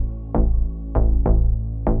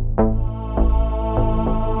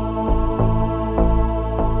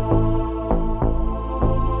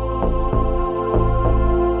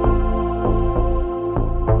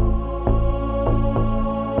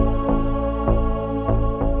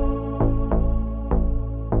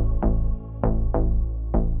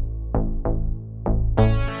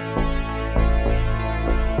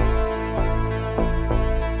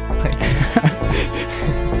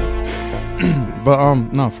But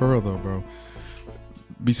no, for real though, bro.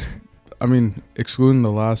 I mean, excluding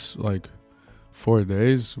the last like 4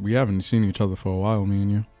 days, we haven't seen each other for a while, me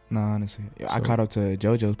and you. Nah, honestly, I caught up to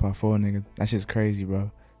JoJo's part 4, nigga. That shit's crazy,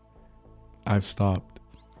 bro. I've stopped,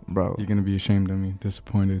 bro. You're gonna be ashamed of me,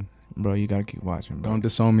 disappointed. Bro, you gotta keep watching, bro. Don't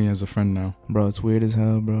disown me as a friend now. Bro, it's weird as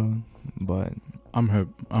hell, bro. But I'm hip.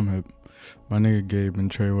 My nigga Gabe and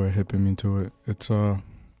Trey were hipping me to it. It's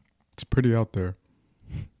pretty out there.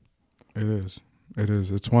 It is.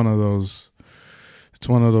 It's one of those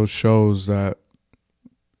shows that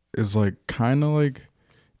is like kind of like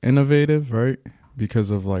innovative, right? Because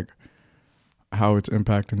of like how it's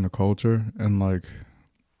impacting the culture and like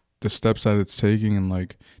the steps that it's taking and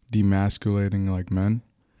like demasculating like men.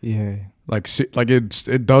 Yeah. Like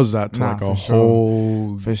it does that to like a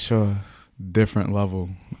whole for sure different level.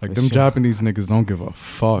 Like them Japanese niggas don't give a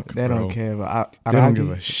fuck. They don't care, but they don't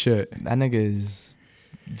give a shit. That nigga is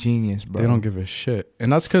genius, bro. They don't give a shit,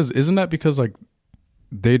 and that's isn't that because like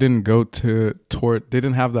they didn't go they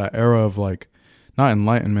didn't have that era of like not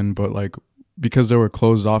enlightenment, but like because they were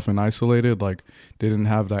closed off and isolated, like they didn't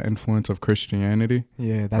have that influence of Christianity.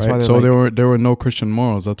 Yeah, that's right? why. So there were no Christian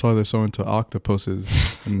morals. That's why they're so into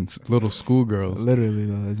octopuses and little schoolgirls. Literally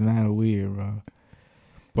though, it's mad weird, bro.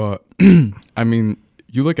 But I mean,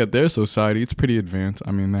 you look at their society; it's pretty advanced.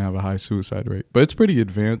 I mean, they have a high suicide rate, but it's pretty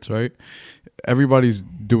advanced, right? Everybody's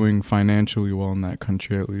doing financially well in that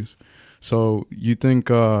country, at least. So you think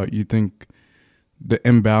the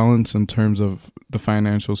imbalance in terms of the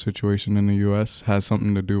financial situation in the U.S. has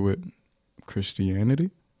something to do with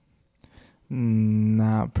Christianity?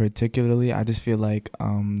 Not particularly. I just feel like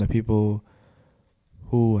the people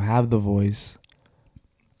who have the voice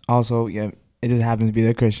also, yeah, it just happens to be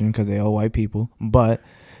they're Christian because they're all white people. But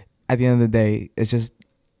at the end of the day, it's just,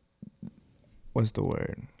 what's the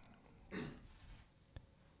word?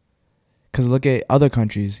 Because look at other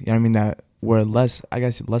countries, you know what I mean, that were less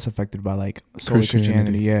affected by like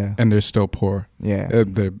Christianity, yeah. And they're still poor. Yeah.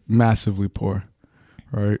 They're massively poor,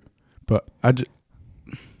 right? But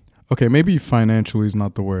okay, maybe financially is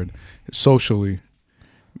not the word. Socially,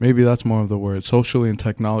 maybe that's more of the word. Socially and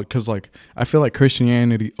technology, because like I feel like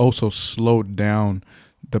Christianity also slowed down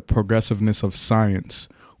the progressiveness of science,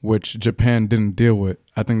 which Japan didn't deal with.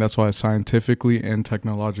 I think that's why scientifically and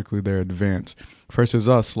technologically they're advanced. Versus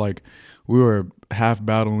us, like we were half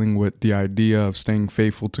battling with the idea of staying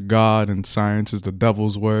faithful to God and science is the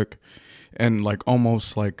devil's work, and like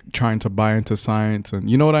almost like trying to buy into science, and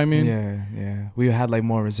you know what I mean? Yeah. We had like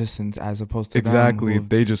more resistance as opposed to exactly.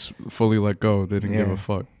 They just fully let go. They didn't give a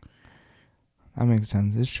fuck. That makes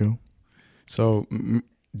sense. It's true. So,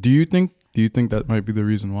 do you think that might be the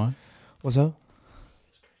reason why? What's up?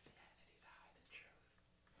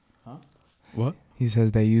 Huh? What? He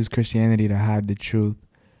says they use Christianity to hide the truth,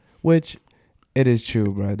 which it is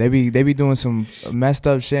true, bro. They be doing some messed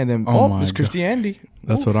up shit, and then it's Christianity.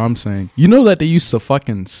 That's what I'm saying. You know that they used to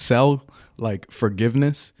fucking sell like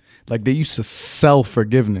forgiveness. Like they used to sell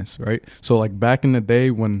forgiveness, right? So like back in the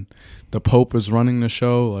day when the Pope was running the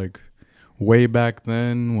show, like way back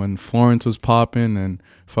then when Florence was popping and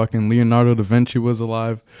fucking Leonardo da Vinci was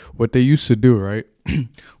alive, what they used to do, right,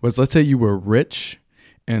 was let's say you were rich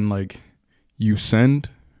and like you sinned,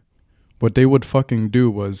 what they would fucking do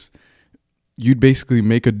was you'd basically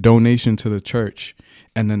make a donation to the church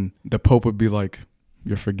and then the Pope would be like,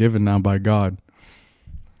 you're forgiven now by God.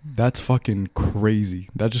 That's fucking crazy.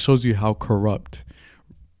 That just shows you how corrupt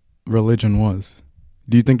religion was.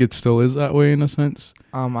 Do you think it still is that way in a sense?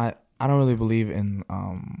 I don't really believe in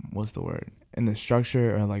what's the word? In the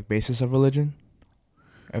structure or like basis of religion.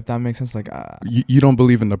 If that makes sense, like you don't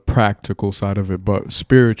believe in the practical side of it, but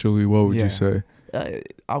spiritually, what would you say?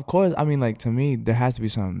 Of course, I mean, like to me, there has to be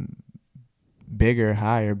some bigger,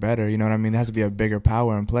 higher, better. You know what I mean? There has to be a bigger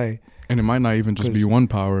power in play. And it might not even just be one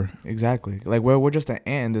power. Exactly. Like we're just an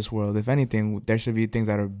ant in this world. If anything, there should be things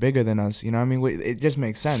that are bigger than us. You know what I mean? It just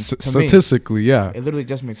makes sense to statistically, me. Yeah. It literally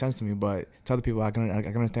just makes sense to me. But to other people, I can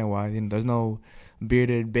understand why. You know, there's no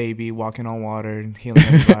bearded baby walking on water and healing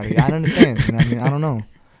everybody. I understand. You know what I mean? I don't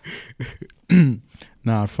know.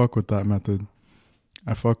 Nah, I fuck with that method.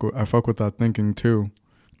 I fuck with that thinking too,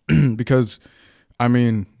 because I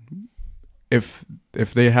mean, if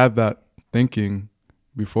they had that thinking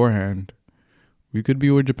beforehand, we could be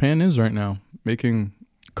where Japan is right now, making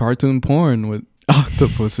cartoon porn with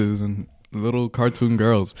octopuses and little cartoon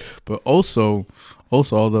girls, but also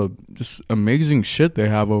all the just amazing shit they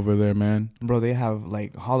have over there, man. Bro, they have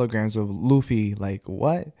like holograms of Luffy. Like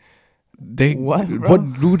what?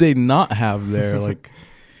 What do they not have there? Like,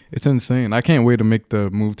 it's insane. I can't wait to make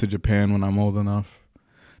the move to Japan when I'm old enough.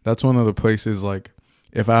 That's one of the places, like,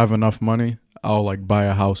 if I have enough money, I'll like buy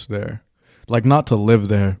a house there. Like not to live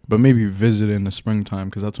there, but maybe visit in the springtime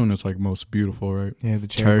because that's when it's like most beautiful, right? Yeah, the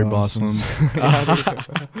Cherry blossoms.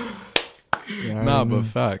 Nah, but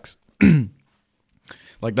facts.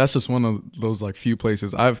 Like that's just one of those like few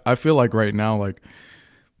places. I feel like right now, like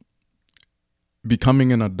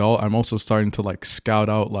becoming an adult, I'm also starting to like scout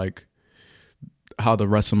out like how the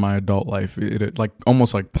rest of my adult life, it like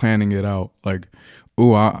almost like planning it out. Like,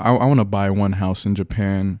 ooh, I want to buy one house in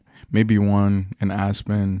Japan, maybe one in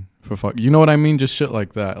Aspen. For fuck, you know what I mean? Just shit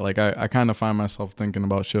like that. Like I kind of find myself thinking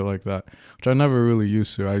about shit like that, which I never really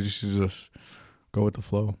used to. I just go with the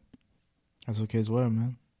flow. That's what kids were,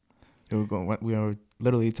 man. We were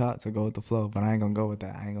literally taught to go with the flow, but I ain't gonna go with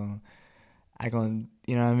that. I ain't gonna,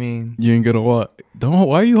 you know what I mean? You ain't gonna what? Don't.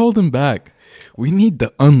 Why are you holding back? We need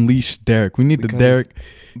to unleash Derick. We need the Derick.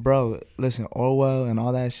 Bro, listen, Orwell and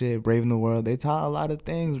all that shit, Brave New World, they taught a lot of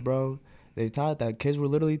things, bro. They taught that kids were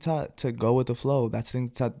literally taught to go with the flow. That's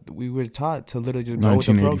things that we were taught to literally just go with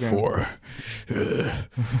the program.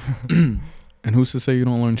 1984. And who's to say you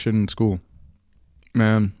don't learn shit in school?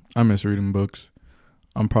 Man, I miss reading books.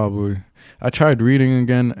 I tried reading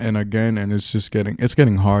again, and it's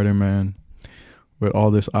getting harder, man. With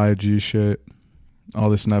all this IG shit, all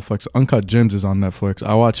this Netflix. Uncut Gems is on Netflix.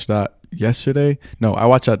 I watched that yesterday. No, I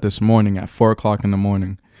watched that this morning at 4:00 in the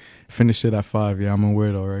morning. Finished it at 5. Yeah, I'm a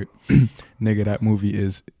weirdo, right? Nigga, that movie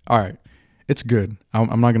is all right. It's good.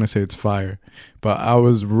 I'm not gonna say it's fire, but I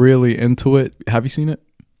was really into it. Have you seen it?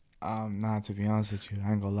 Nah, to be honest with you,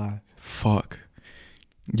 I ain't gonna lie. Fuck.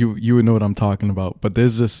 You would know what I'm talking about. But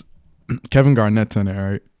there's this Kevin Garnett's in it,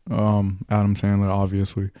 right? Adam Sandler,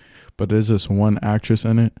 obviously. But there's this one actress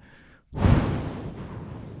in it.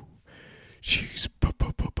 She's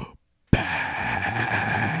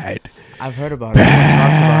bad. I've heard about her. Everyone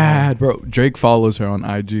talks about her. Bro. Drake follows her on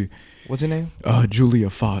IG. What's her name?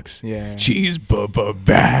 Julia Fox. Yeah. She's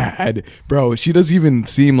bad. Bro, she doesn't even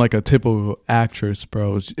seem like a typical actress,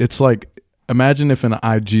 bro. It's like, imagine if an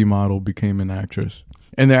IG model became an actress.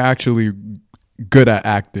 And they're actually good at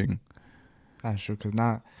acting. That's true, because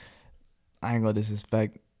I ain't gonna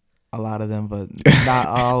disrespect a lot of them, but not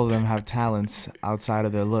all of them have talents outside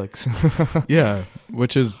of their looks. Yeah,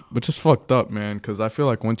 which is fucked up, man, because I feel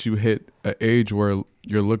like once you hit an age where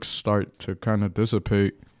your looks start to kind of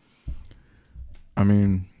dissipate, I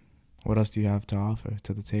mean, what else do you have to offer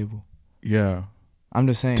to the table? Yeah. I'm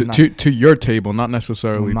just saying. To your table, not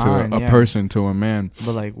necessarily mine, to a person, to a man.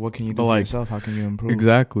 But like, what can you do for yourself? How can you improve?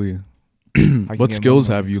 Exactly. What skills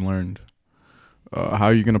have you learned? How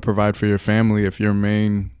are you going to provide for your family if your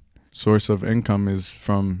main source of income is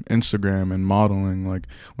from Instagram and modeling? Like,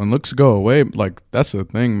 when looks go away, like, that's the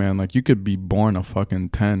thing, man. Like, you could be born a fucking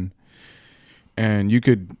 10 and you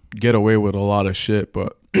could get away with a lot of shit,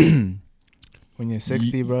 but when you're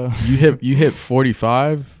 60, bro, you hit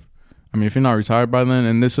 45. I mean, if you're not retired by then,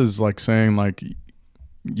 and this is like saying like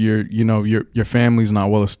your family's not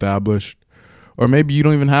well established, or maybe you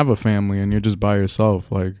don't even have a family and you're just by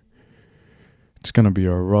yourself, like, it's gonna be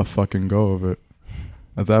a rough fucking go of it.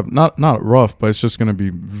 Not rough, but it's just gonna be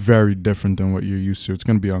very different than what you're used to. It's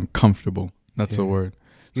gonna be uncomfortable. That's the word.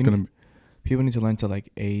 People need to learn to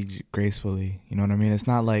like age gracefully. You know what I mean? It's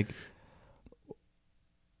not like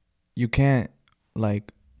you can't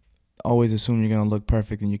like always assume you're gonna look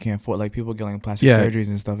perfect and you can't afford, like, people getting plastic surgeries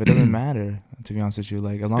and stuff. It doesn't matter, to be honest with you.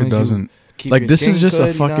 Like, as long as you keep like, your this skin is just good,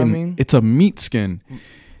 a fucking, you know what I mean? It's a meat skin.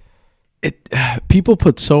 People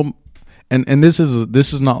put so, and this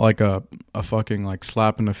is not like a fucking like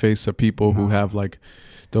slap in the face of people who have like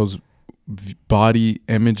those body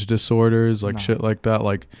image disorders, like shit like that.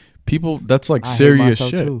 Like, people, that's like serious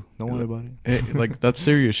shit too. Don't worry about it. Like, that's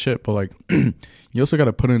serious shit. But like, you also got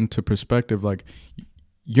to put it into perspective. Like,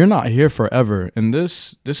 you're not here forever, and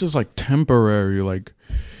this is like temporary. Like,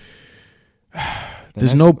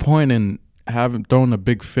 there's no point in throwing a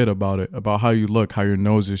big fit about it, about how you look, how your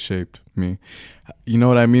nose is shaped. You know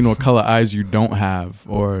what I mean? What color eyes you don't have,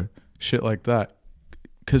 or shit like that.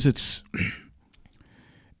 Because it's,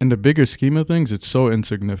 in the bigger scheme of things, it's so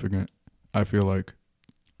insignificant, I feel like.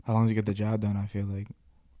 How long as you get the job done, I feel like.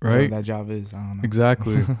 Right? Whatever that job is, I don't know.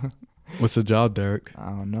 Exactly. What's the job, Derick? I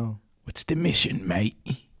don't know. What's the mission, mate?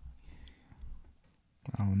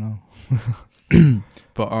 I don't know.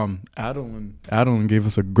 But Adeline gave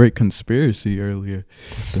us a great conspiracy earlier,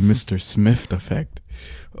 the Mr. Smith effect.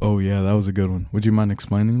 Oh yeah, that was a good one. Would you mind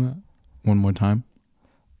explaining that one more time?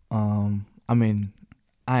 I mean,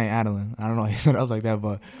 I ain't Adeline. I don't know why you said it up like that,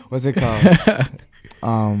 but what's it called?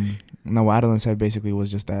 No, what Adeline said basically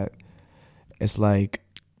was just that it's like,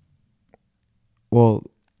 well,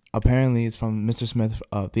 apparently it's from Mr. Smith,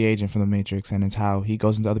 the agent from the Matrix, and it's how he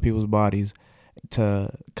goes into other people's bodies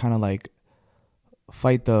to kind of like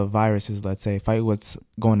fight the viruses, let's say, fight what's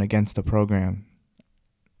going against the program,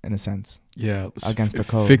 in a sense. Yeah, against the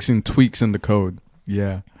code. Fixing tweaks in the code.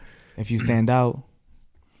 Yeah. If you stand out,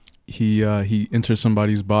 he enters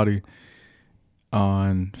somebody's body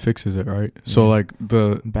and fixes it, right? Yeah. So like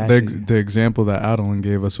the example that Adeline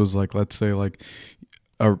gave us was like, let's say like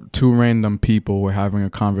two random people were having a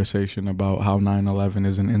conversation about how 9/11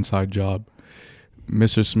 is an inside job.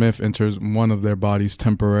 Mr. Smith enters one of their bodies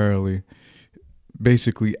temporarily,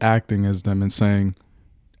 basically acting as them and saying,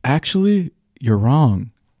 actually, you're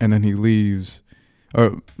wrong. And then he leaves.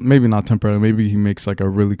 Or maybe not temporarily. Maybe he makes like a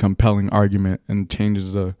really compelling argument and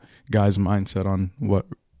changes the guy's mindset on what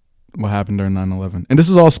happened during 9/11. And this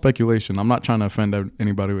is all speculation. I'm not trying to offend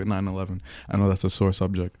anybody with 9/11. I know that's a sore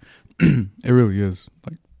subject. It really is.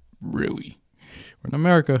 Like, really. We're in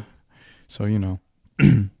America. So, you know.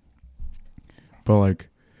 But, like,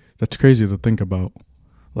 that's crazy to think about.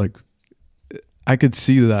 Like, I could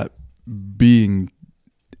see that being...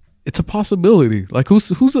 It's a possibility. Like, who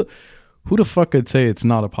the fuck could say it's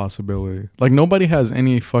not a possibility? Like, nobody has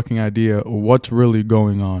any fucking idea what's really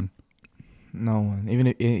going on. No one. Even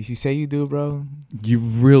if you say you do, bro. You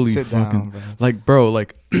really sit fucking... down, bro. Like, bro,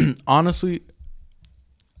 like, honestly,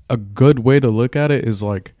 a good way to look at it is,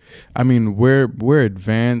 like, I mean, we're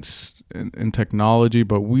advanced in technology,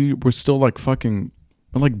 but we're still, like, fucking...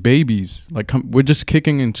 We're like babies. Like, we're just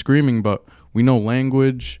kicking and screaming, but we know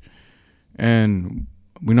language and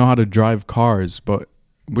we know how to drive cars, but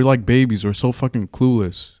we're like babies. We're so fucking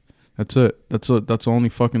clueless. That's it. That's the only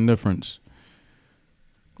fucking difference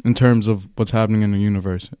in terms of what's happening in the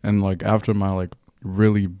universe. And like after my like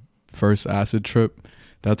really first acid trip,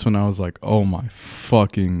 that's when I was like, oh my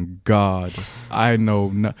fucking God. I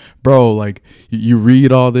know, bro, like you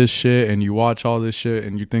read all this shit and you watch all this shit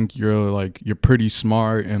and you think you're pretty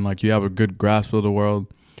smart and like you have a good grasp of the world.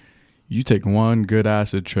 You take one good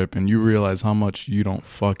acid trip and you realize how much you don't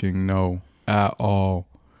fucking know at all.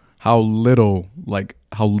 How little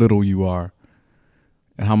you are.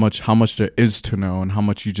 And how much there is to know and how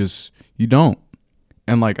much you don't.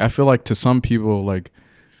 And like I feel like to some people, like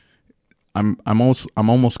I'm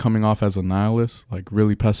almost coming off as a nihilist, like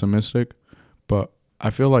really pessimistic, but I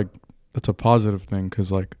feel like that's a positive thing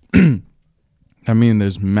because like I mean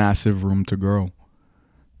there's massive room to grow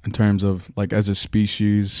in terms of like as a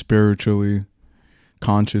species, spiritually,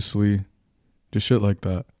 consciously, just shit like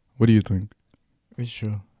that. What do you think? It's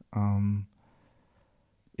true.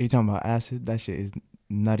 You talking about acid? That shit is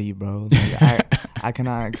nutty, bro. Like, I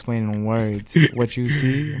cannot explain in words what you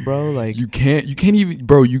see, bro. Like you can't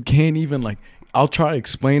even like. I'll try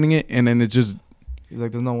explaining it, and then it just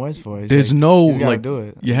like there's no words for it. It's there's like, no you just gotta like do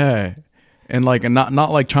it. Yeah, and like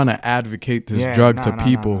not like trying to advocate this drug to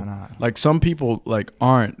people. Nah. Like some people like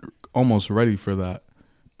aren't almost ready for that.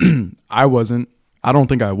 I wasn't. I don't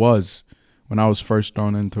think I was when I was first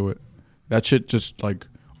thrown into it. That shit just like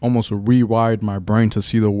almost rewired my brain to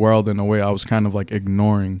see the world in a way I was kind of like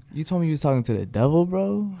ignoring. You told me you was talking to the devil,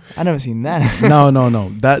 bro? I never seen that. No.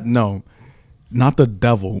 No. Not the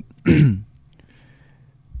devil.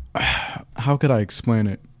 How could I explain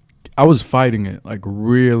it? I was fighting it like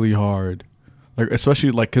really hard. Like especially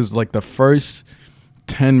like cuz like the first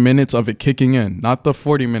 10 minutes of it kicking in, not the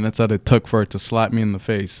 40 minutes that it took for it to slap me in the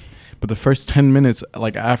face. But the first 10 minutes,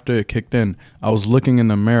 like after it kicked in, I was looking in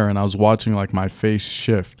the mirror and I was watching like my face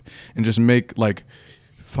shift and just make like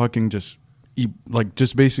fucking just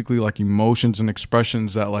basically like emotions and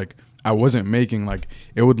expressions that like I wasn't making. Like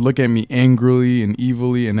it would look at me angrily and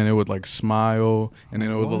evilly and then it would like smile and then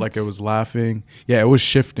it would look like it was laughing. Yeah, it was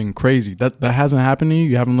shifting crazy. That hasn't happened to you?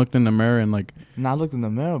 You haven't looked in the mirror and like... Nah, I looked in the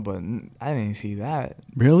mirror, but I didn't see that.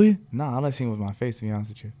 Really? Nah, all I seen was my face, to be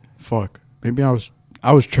honest with you. Fuck. Maybe I was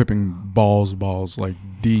tripping balls like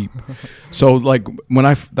deep. So like when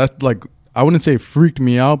I wouldn't say it freaked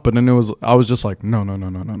me out, but then I was just like no,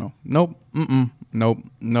 nope,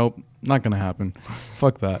 not gonna happen.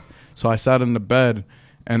 Fuck that. So I sat in the bed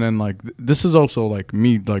and then like this is also like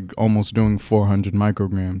me like almost doing 400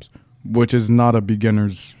 micrograms, which is not a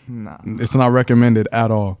beginner's. Nah. It's not recommended at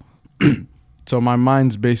all. So my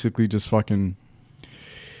mind's basically just fucking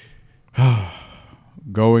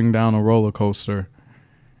going down a roller coaster.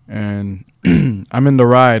 And I'm in the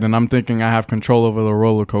ride and I'm thinking I have control over the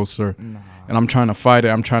roller coaster. Nah. And I'm trying to fight it.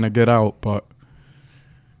 I'm trying to get out. But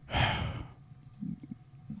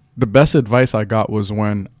the best advice I got was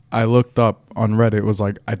when I looked up on Reddit. It was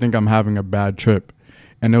like, I think I'm having a bad trip.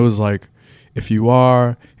 And it was like, if you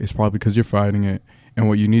are, it's probably because you're fighting it. And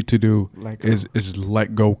what you need to do is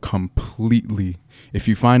let go completely. If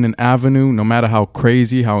you find an avenue, no matter how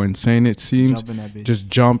crazy, how insane it seems, just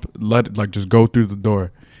jump, just go through the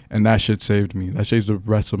door. And that shit saved me. That saves the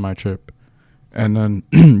rest of my trip. And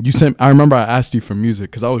then I remember I asked you for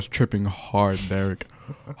music because I was tripping hard, Derick.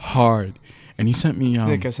 Hard. And you sent me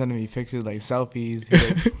They kept sending me pictures, like selfies,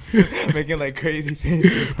 like, making like crazy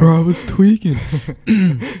faces. Bro, I was tweaking.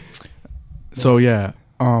 So yeah,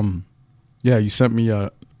 you sent me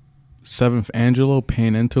a Seventh Angelo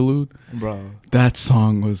Pain Interlude. Bro, that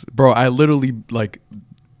song was, bro, I literally like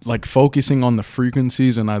focusing on the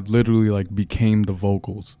frequencies, and I literally like became the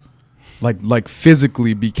vocals, like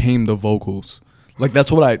physically became the vocals. Like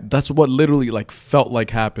that's what literally like felt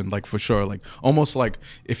like happened, like for sure. Like almost like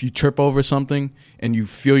if you trip over something and you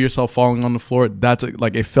feel yourself falling on the floor, that's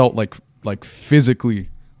like it felt like physically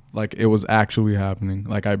like it was actually happening.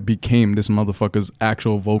 Like I became this motherfucker's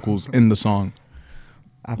actual vocals in the song.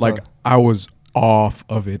 I was off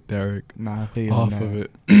of it, Derick. Nah, I feel off of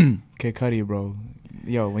it. Kid Cudi, bro.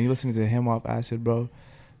 Yo, when you listen to him off acid, bro,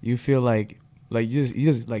 you feel like you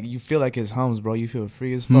just like you feel like his hums, bro. You feel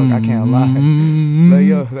free as fuck. I can't lie. Like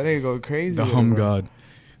yo, that ain't go crazy. The hum god.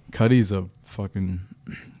 Cudi's a fucking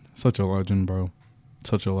such a legend, bro.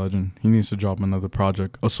 Such a legend. He needs to drop another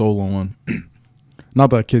project, a solo one.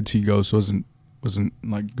 Not that Kids He Ghosts wasn't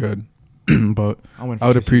like good, but I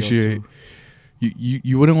would appreciate.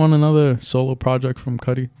 You wouldn't want another solo project from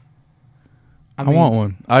Cudi? I want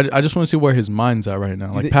one. I just want to see where his mind's at right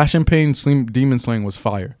now. Like Passion Pain Demon Slaying was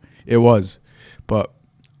fire. It was. But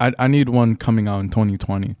I need one coming out in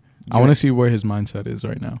 2020. I want to see where his mindset is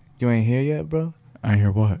right now. You ain't here yet, bro? I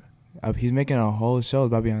hear what? He's making a whole show. It's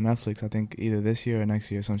about to be on Netflix, I think, either this year or next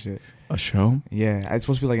year or some shit. A show? Yeah. It's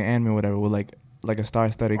supposed to be like an anime or whatever with like a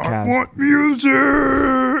star-studded cast. I want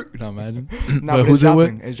music! Can you imagine? No, but who's it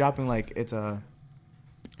with? It's dropping like it's a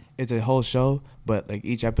whole show, but like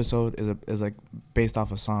each episode is like based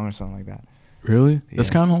off a song or something like that. Really? Yeah. It's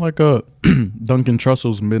kind of like a Duncan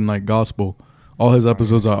Trussell's Midnight Gospel. All his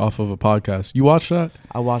episodes are off of a podcast. You watch that?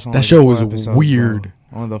 I watched that show was weird.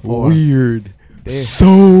 One of the 4. Weird.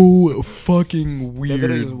 So fucking weird,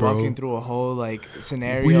 they're just bro. Walking through a whole like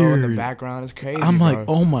scenario in the background. It's crazy. I'm like,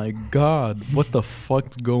 oh my god, what the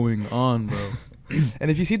fuck's going on, bro? And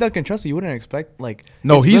if you see Duncan Trussell, you wouldn't expect like.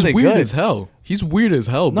 No, he's really weird as hell. He's weird as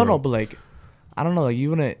hell, bro. No, but like, I don't know. Like you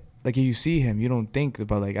wouldn't. Like if you see him, you don't think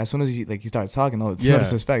about like as soon as he starts talking, you don't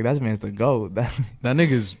suspect that man's the GOAT. That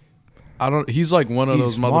nigga's, he's like one of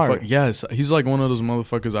those motherfuckers. Yes, he's like one of those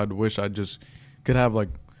motherfuckers I'd wish I just could have like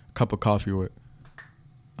a cup of coffee with.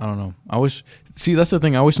 I don't know. That's the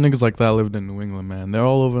thing. I wish niggas like that lived in New England, man. They're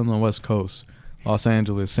all over on the West Coast, Los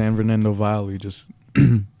Angeles, San Fernando Valley, just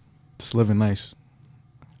living nice.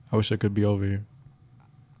 I wish I could be over here.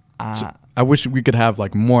 So I wish we could have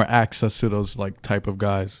like more access to those like type of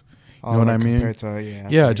guys. You know what I mean?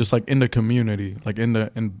 Yeah, just like in the community, like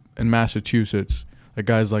in Massachusetts, like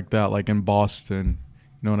guys like that, like in Boston.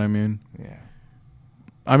 You know what I mean? Yeah.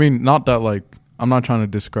 I mean, not that like I'm not trying to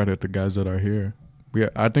discredit the guys that are here.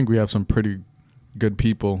 I think we have some pretty good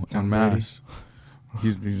people in Mass.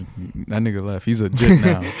 He's that nigga left. He's a jit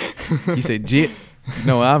now. He said jit.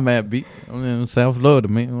 No, I'm at beat. I'm in South Florida,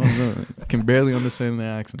 man. Can barely understand the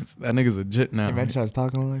accents. That nigga's a jit now. Imagine starts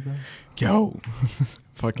talking like that. Yo,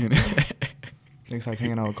 fucking. Nigga starts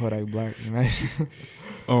hanging out with Kodak Black. Imagine.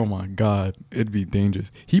 Oh my god, it'd be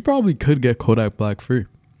dangerous. He probably could get Kodak Black free.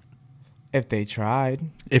 If they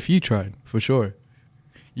tried. If he tried, for sure.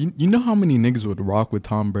 You know how many niggas would rock with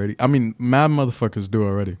Tom Brady? I mean, mad motherfuckers do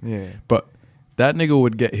already. Yeah. But that nigga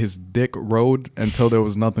would get his dick rode until there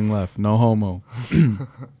was nothing left. No homo.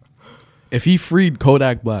 If he freed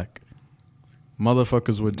Kodak Black,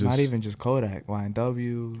 motherfuckers would just... Not even just Kodak.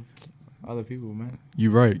 YNW, other people, man. You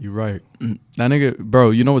right. That nigga...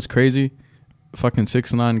 Bro, you know what's crazy? Fucking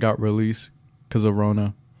 6ix9ine got released because of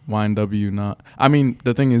Rona. YNW not. I mean,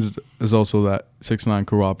 the thing is also that 6ix9ine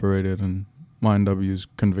cooperated and YNW is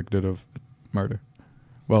convicted of murder.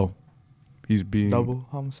 Well, he's being... Double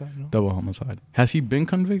homicide, no? Double homicide. Has he been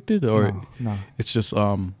convicted? Or no. It's just...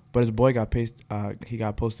 But his boy got he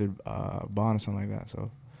got posted bond or something like that,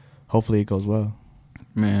 so hopefully it goes well.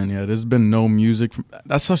 Man, yeah, there's been no music.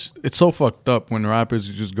 It's so fucked up when rappers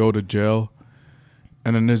just go to jail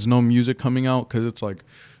and then there's no music coming out because it's like...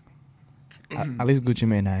 At least Gucci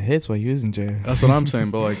Mane had hits while he was in jail. That's what I'm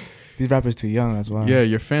saying, but like... These rappers too young, that's why. Yeah,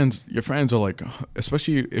 your fans are like...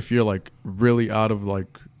 Especially if you're like really out of like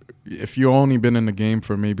if you only been in the game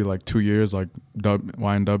for maybe like 2 years, like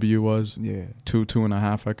YNW was, Yeah,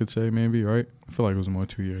 2.5, I could say maybe, right? I feel like it was more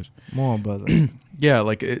 2 years. more, but like, Yeah,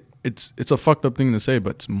 like it's a fucked up thing to say,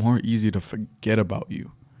 but it's more easy to forget about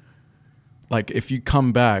you. Like if you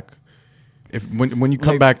come back, when you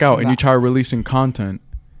come Like, back out and you try releasing content,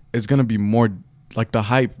 it's gonna be more like the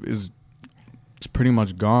hype it's pretty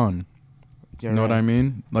much gone. You know what I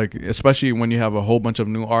mean? Like especially when you have a whole bunch of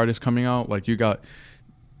new artists coming out. Like you got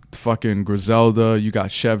fucking Griselda, you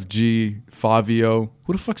got Chef G, Fabio.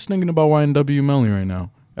 Who the fuck's thinking about YNW Melly right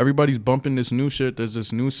now? Everybody's bumping this new shit. There's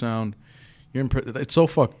this new sound. It's so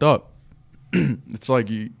fucked up. It's like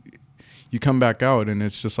you come back out and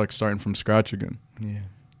it's just like starting from scratch again. Yeah.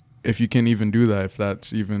 If you can even do that, if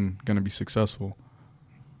that's even gonna be successful.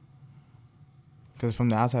 Because from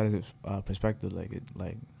the outside perspective,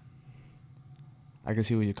 I can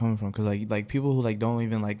see where you're coming from. Because like people who like don't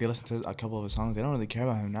even like, they listen to a couple of his songs, they don't really care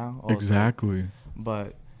about him now. Also. Exactly.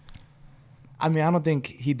 But I mean, I don't think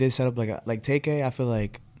he did set up like TK. I feel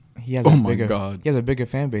like he has he has a bigger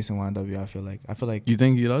fan base in YNW. I feel like You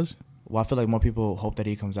think he does? Well, I feel like more people hope that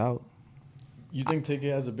he comes out. You think TK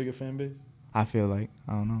has a bigger fan base? I feel like,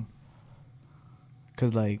 I don't know.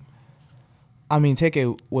 Cause like, I mean,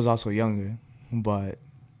 TK was also younger, but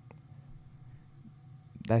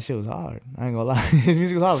that shit was hard. I ain't gonna lie. His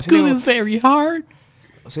music was hard. School is very hard.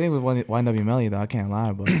 Same with YNW Melly though. I can't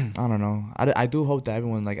lie, but I don't know. I do hope that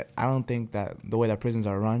everyone, like, I don't think that the way that prisons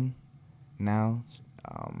are run now,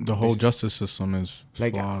 the whole justice system is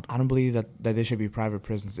like flawed. I don't believe that there should be private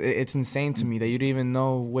prisons. It's insane to me that you don't even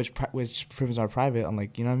know which prisons are private. I'm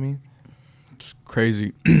like, you know what I mean? It's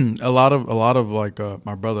crazy. a lot of like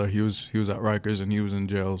my brother, he was at Rikers and he was in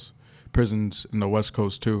prisons in the West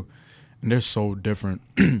Coast too, and they're so different.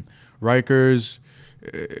 Rikers,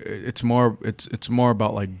 it's more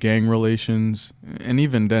about like gang relations, and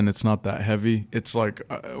even then it's not that heavy. It's like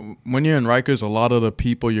when you're in Rikers, a lot of the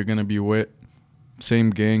people you're gonna be with,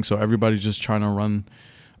 same gang, so everybody's just trying to run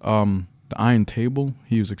the iron table.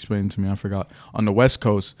 He was explaining to me, I forgot. On the West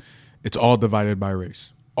Coast, it's all divided by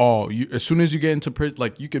race. As soon as you get into prison,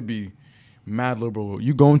 like you could be mad liberal.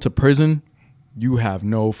 You go into prison, you have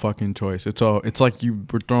no fucking choice. It's like you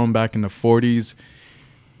were thrown back in the 40s,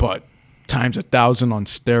 but times 1,000 on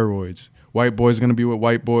steroids. White boys gonna be with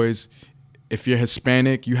white boys. If you're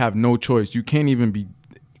Hispanic, you have no choice. You can't even be.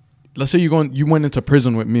 Let's say you went into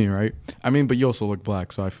prison with me, right? I mean, but you also look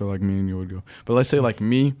black, so I feel like me and you would go. But let's say like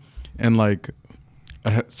me and like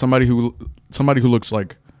somebody who looks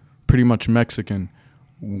like pretty much Mexican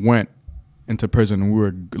went into prison, and we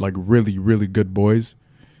were like really, really good boys.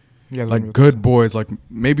 Yeah, like good boys. Like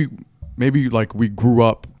maybe like we grew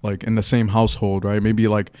up like in the same household, right? Maybe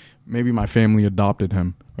my family adopted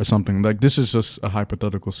him or something. Like this is just a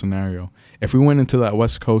hypothetical scenario. If we went into that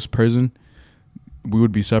West Coast prison, we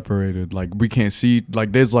would be separated. Like we can't see.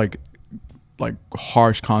 Like there's like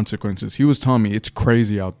harsh consequences. He was telling me it's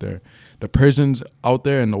crazy out there. The prisons out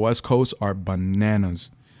there in the West Coast are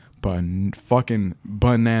bananas. Fucking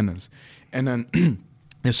bananas. And then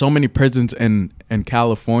there's so many prisons in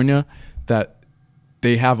California that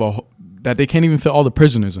they can't even fit all the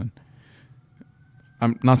prisoners in.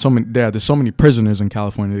 There's so many prisoners in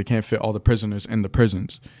California, they can't fit all the prisoners in the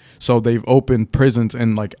prisons. So they've opened prisons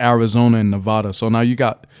in like Arizona and Nevada. So now you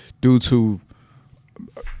got dudes who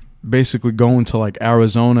basically go into like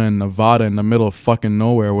Arizona and Nevada in the middle of fucking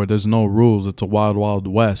nowhere where there's no rules. It's a wild, wild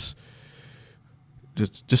west.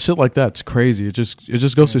 Just shit like that's crazy. It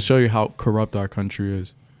just goes to show you how corrupt our country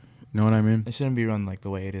is. You know what I mean? It shouldn't be run like the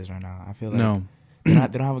way it is right now. I feel like no, they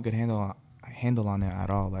don't have a good handle on it at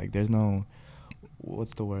all. Like there's no,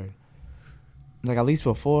 what's the word? Like at least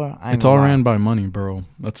before, it's all ran by money, bro.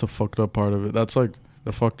 That's a fucked up part of it. That's like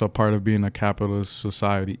the fucked up part of being a capitalist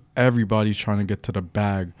society. Everybody's trying to get to the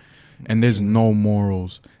bag, and there's no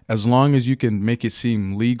morals. As long as you can make it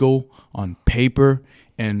seem legal on paper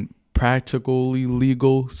and practically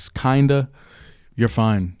legal, kinda, you're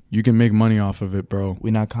fine. You can make money off of it, bro.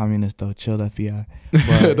 We're not communist though. Chill, FBI.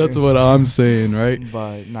 That's what I'm saying, right?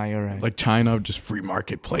 But nah, you're right. Like China, just free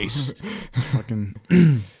marketplace. It's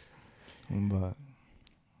fucking. But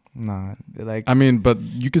nah, like I mean, but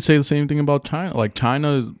you could say the same thing about China. Like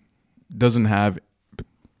China doesn't have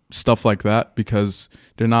stuff like that because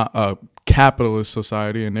they're not a capitalist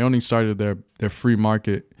society, and they only started their free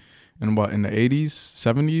market in the 80s,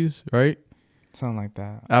 70s, right? Something like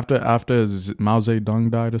that. After Mao Zedong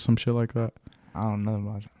died or some shit like that. I don't know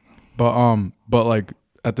about it. But like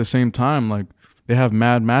at the same time, like they have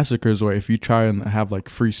mad massacres where if you try and have like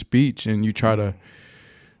free speech and you try to,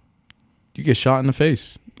 you get shot in the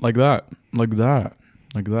face like that,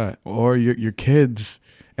 or your kids.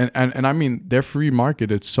 And I mean, their free market,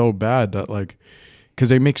 it's so bad that like, because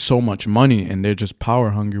they make so much money and they're just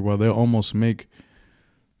power hungry. Well, they'll just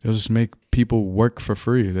make people work for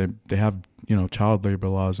free. They have, you know, child labor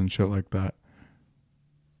laws and shit like that.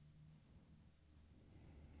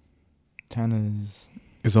 China's...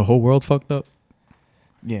 Is the whole world fucked up?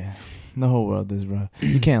 Yeah, the whole world is, bro.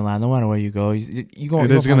 You can't lie. No matter where you go,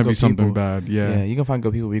 There's gonna be something bad. Yeah, you gonna find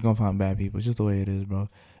good people, but you gonna find bad people. It's just the way it is, bro.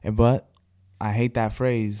 But I hate that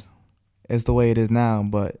phrase. It's the way it is now,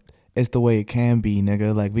 but it's the way it can be,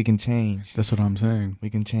 nigga. Like, we can change. That's what I'm saying.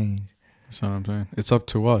 We can change. That's what I'm saying. It's up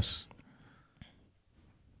to us.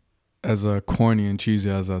 As corny and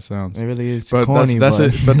cheesy as that sounds, it really is. But corny, that's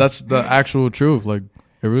it. But that's the actual truth. Like,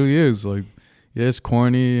 it really is. Like, yeah, it's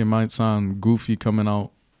corny. It might sound goofy coming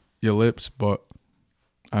out your lips, but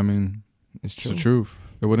I mean, it's the truth.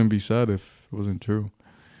 It wouldn't be said if it wasn't true.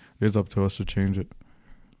 It's up to us to change it.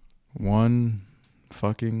 One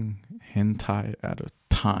fucking hentai at a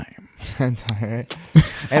time. Hentai, right?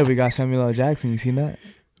 Hey, we got Samuel L. Jackson. You seen that?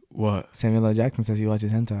 What? Samuel L. Jackson says he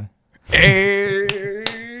watches hentai. Hey.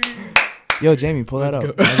 Yo, Jamie, pull that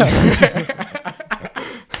up.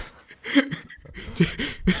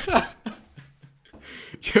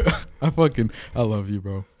 Yeah, I love you,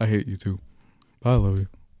 bro. I hate you too. I love you.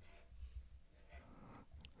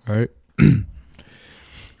 All right.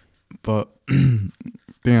 But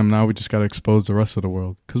damn, now we just gotta expose the rest of the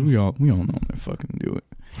world, cause we all know they fucking do it.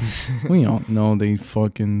 We all know they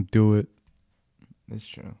fucking do it. It's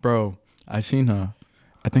true, bro. I seen a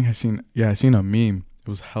meme. It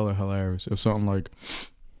was hella hilarious. It was something like,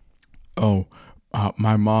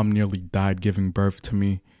 my mom nearly died giving birth to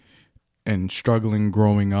me and struggling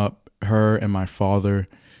growing up. Her and my father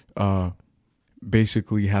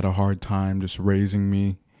basically had a hard time just raising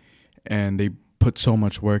me, and they put so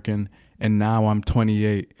much work in. And now I'm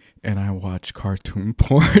 28 and I watch cartoon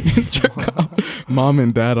porn and check out Mom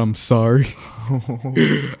and Dad, I'm sorry.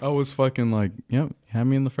 I was fucking like, yep, had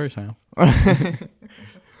me in the first half. But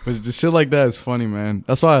just shit like that is funny, man.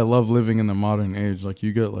 That's why I love living in the modern age. Like,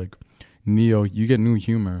 you get like you get new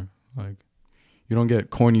humor. Like, you don't get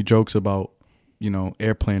corny jokes about, you know,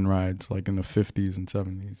 airplane rides like in the 50s and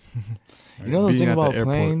 70s. Right? You know those things about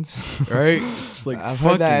planes? Right? It's like, I've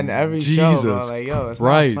heard that in every show, bro. Like, yo, it's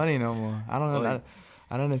not funny no more. I don't know. Like,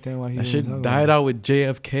 I don't understand why he that shit died out with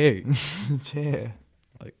JFK. Yeah.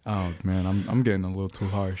 Like, oh man, I'm getting a little too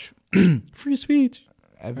harsh. Free speech.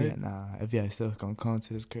 FBI still gonna come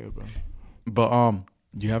to this crib, bro. But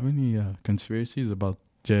do you have any conspiracies about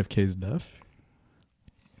JFK's death?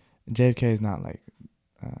 JFK is not like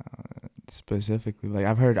specifically, like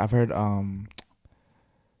I've heard there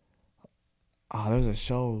was a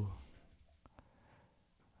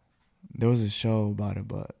show about it,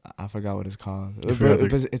 but I forgot what it's called.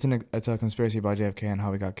 It's a conspiracy about JFK and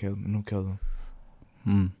how he got killed and who killed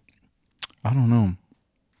him. I don't know,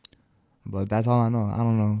 but that's all I know. I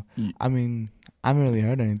don't know. I mean, I haven't really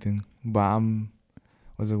heard anything, but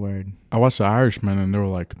what's the word? I watched The Irishman and they were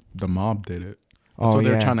like, the mob did it. That's what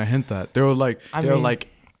they were trying to hint at. They were like,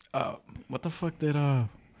 what the fuck did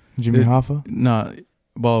Jimmy Hoffa? Nah,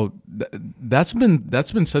 well, that's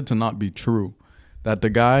been said to not be true. That the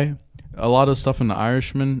guy, a lot of stuff in The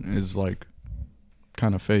Irishman is like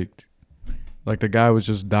kind of faked. Like, the guy was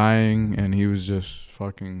just dying and he was just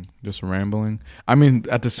fucking just rambling. I mean,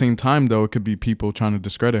 at the same time though, it could be people trying to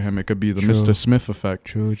discredit him. It could be the Mr. Smith effect.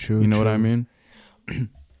 True. You know what I mean?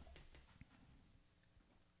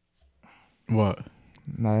 What?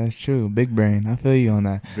 Nah, that's true. Big brain. I feel you on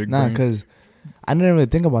that. Because I didn't really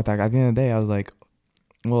think about that. At the end of the day, I was like,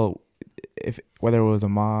 well, if whether it was a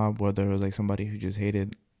mob, whether it was like somebody who just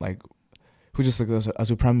hated, like, who just like a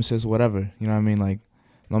supremacist, whatever. You know what I mean? Like,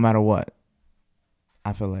 no matter what,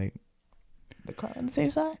 I feel like the car on the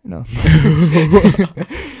safe side. No.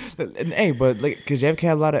 Hey, but like, because JFK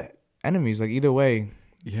had a lot of enemies. Like, either way.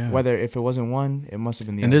 Yeah. Whether if it wasn't one, it must have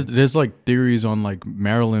been the other. And there's like theories on like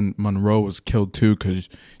Marilyn Monroe was killed too because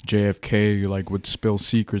JFK like would spill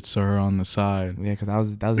secrets to her on the side. Yeah,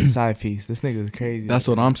 because that was a side piece. This nigga is crazy. That's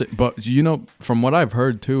what I'm saying. But you know, from what I've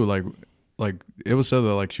heard too, like it was said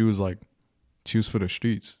that like she was for the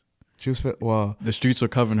streets. She was the streets were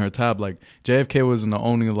covering her tab. Like, JFK wasn't the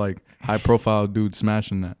only like high profile dude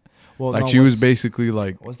smashing that. Well, like, no, she was basically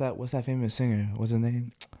like, what's that famous singer? What's his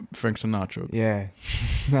name? Frank Sinatra. Yeah,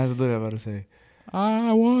 that's what I was about to say.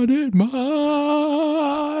 I want it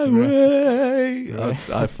my way. Right.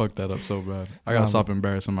 I fucked that up so bad. I gotta stop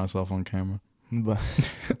embarrassing myself on camera. But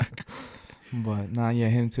nah, yeah,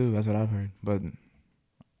 him too. That's what I've heard. But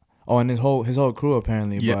and his whole crew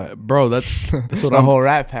apparently. Yeah, but bro, that's what the whole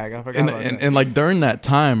Rat Pack. I forgot. And like during that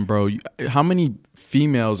time, bro, how many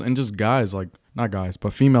females and just guys, like not guys,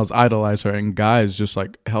 but females idolize her, and guys just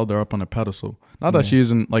like held her up on a pedestal. Not that she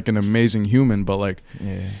isn't like an amazing human, but like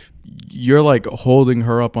you're like holding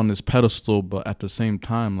her up on this pedestal, but at the same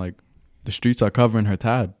time, like the streets are covering her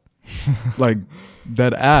tab. Like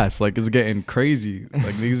that ass, like it's getting crazy.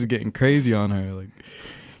 Like niggas are getting crazy on her. Like,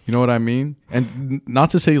 you know what I mean? And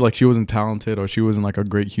not to say like she wasn't talented or she wasn't like a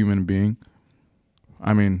great human being.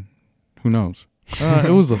 I mean, who knows?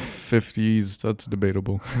 It was the 50s. That's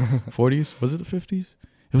debatable. 40s? Was it the 50s?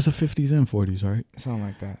 It was the 50s and 40s, right? Something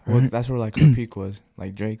like that. Right? Well, that's where like her peak was,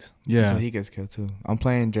 like Drake's. Yeah. So he gets killed too. I'm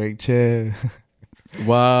playing Drake. Chill.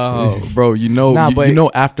 Wow, bro. You know, you know,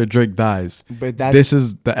 after Drake dies, But this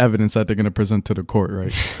is the evidence that they're gonna present to the court,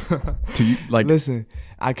 right? To like, listen,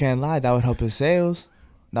 I can't lie. That would help his sales.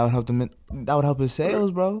 That would help them. That would help his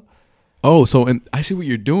sales, bro. oh, so and I see what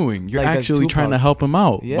you're doing. You're Like actually trying to Tupac. help him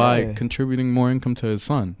out Yeah. by contributing more income to his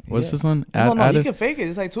son. What's his son? No, you Adam? can fake it.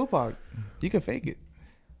 It's like Tupac. You can fake it.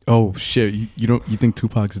 Oh shit! You don't? You think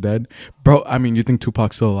Tupac's dead, bro? I mean, you think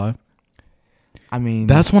Tupac's still alive? I mean,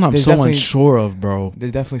 That's what I'm there's so definitely- unsure of, bro.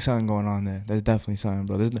 There's definitely something going on there. There's definitely something,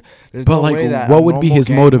 bro. There's But no like, way that what a would be normal his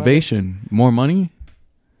gang member- motivation? More money?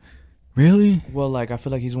 Really? Well, like I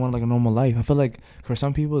feel like he's wanting like a normal life. I feel like for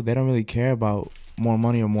some people they don't really care about more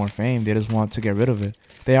money or more fame. They just want to get rid of it.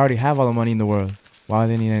 They already have all the money in the world. Why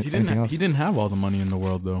do they need anything else? He didn't have all the money in the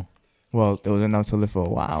world though. Well, it was enough to live for a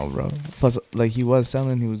while, bro. Plus, like he was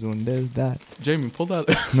selling, he was doing this, that, Jamie, pull that.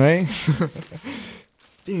 right?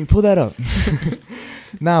 Jamie, pull that up.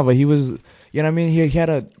 Nah, but he was, you know what I mean? He had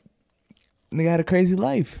a nigga had a crazy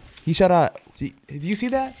life. He shot at. Did you see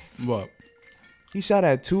that? What? He shot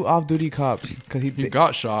at 2 off-duty cops because He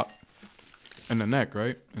got shot in the neck,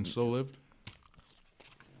 right? And still lived.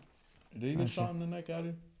 Did he get shot in the neck,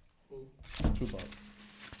 Addy? Tupac.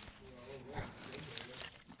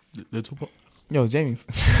 Did Tupac? Yo, Jamie.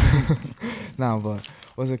 Nah, but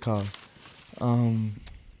what's it called?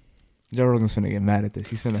 Joe Rogan's finna get mad at this.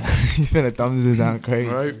 He's finna thumbs it down crazy.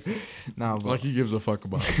 Right? Nah, but Like he gives a fuck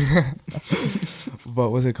about it. but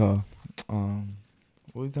what's it called?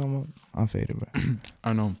 What was you talking about? I'm faded, bro.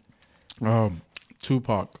 I know.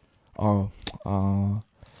 Tupac. And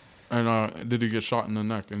did he get shot in the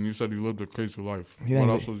neck? And you said he lived a crazy life. He What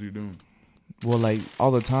didn't else was he doing? Well, like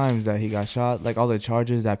all the times that he got shot, like all the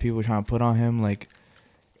charges that people were trying to put on him, like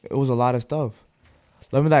it was a lot of stuff.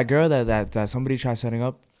 Remember that girl that somebody tried setting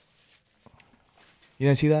up? You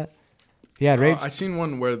didn't see that? He had rape. I seen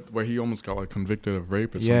one where he almost got like convicted of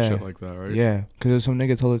rape or Yeah. some shit like that, right? Yeah, because some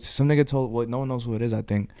nigga told. Well, no one knows who it is. I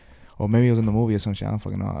think, or maybe it was in the movie or some shit. I don't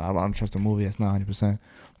fucking know. I don't trust the movie. It's not 100%.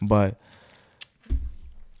 But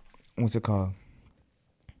what's it called?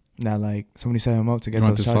 That like somebody set him up to get You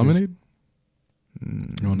want those this charges. lemonade?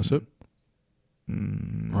 You want to sip?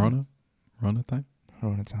 Rona time?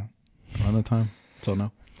 Rona time. Rona time? So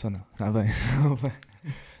no. So no, not playing.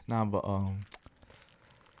 Nah, but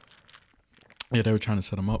Yeah, they were trying to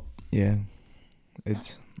set him up. yeah,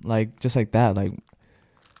 it's like just like that. Like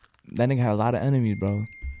that nigga had a lot of enemies, bro.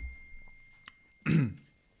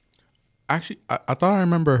 Actually, I thought I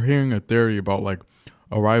remember hearing a theory about like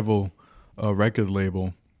a rival record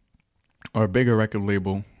label or a bigger record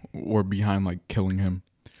label were behind like killing him.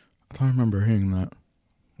 I thought I remember hearing that.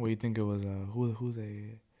 What do you think it was? Who's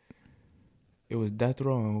a? It was Death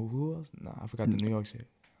Row and who else? Nah, I forgot the New York shit.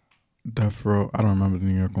 Death Row. I don't remember the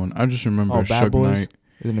New York one. I just remember Bad Suge Boys. Knight.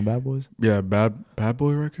 Isn't it Bad Boys? Yeah, Bad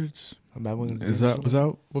Boy Records. Bad Boys. Was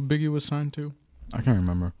that what Biggie was signed to? I can't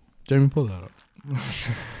remember. Jamie, pull that up.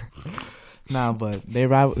 Nah, but they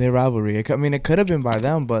rivalry. It could have been by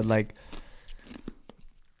them, but like,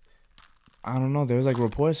 I don't know. There was like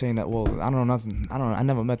reports saying that. Well, I don't know nothing. I don't know. I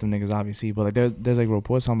never met them niggas, obviously, but like there's like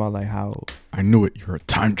reports talking about like how I knew it. You're a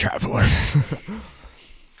time traveler.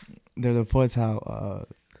 there's reports how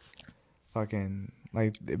fucking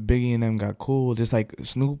like Biggie and them got cool. Just like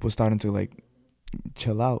Snoop was starting to like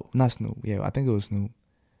chill out. Not Snoop. Yeah, I think it was Snoop.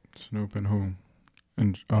 Snoop and who?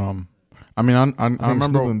 And I mean, I remember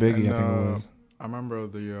Snoop and Biggie. I think it was. I remember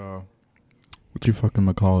the what you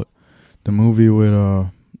fucking call it? The movie with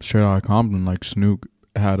Straight Outta Compton. Like Snoop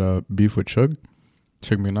had a beef with Suge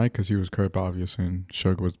McKnight because he was Kurt, obviously, and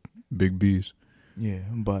Suge was Big B's. Yeah,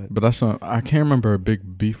 but that's not. I can't remember a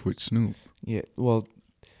big beef with Snoop. yeah, well,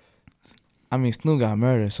 I mean Snoop got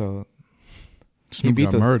murdered, so Snoop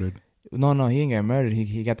got murdered. No, he didn't get murdered.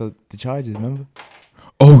 He got the charges. Remember?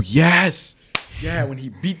 Oh yes, yeah. When he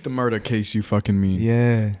beat the murder case, you fucking mean?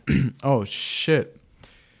 Yeah. Oh shit.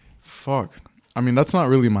 Fuck. I mean, that's not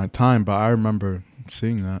really my time, but I remember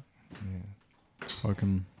seeing that. Yeah.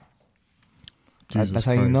 Fucking. That's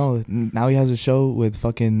how you know. Now he has a show with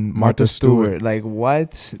fucking Martha Martha Stewart. Stewart. Like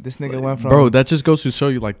what? This nigga went from Bro, that just goes to show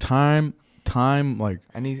you like time like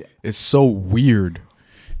and he's it's so weird.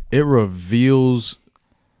 It reveals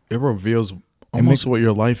almost what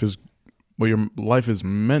your life is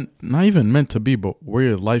meant, not even meant to be, but where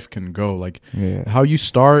your life can go. Like how you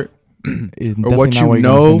start is or what you you're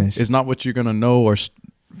know gonna finish. is not what you're gonna know, or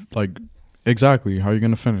like exactly how you're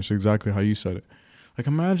gonna finish. Exactly how you said it. Like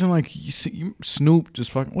imagine like you see Snoop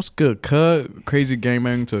just fucking what's good, cut crazy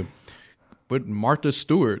gangbang to with Martha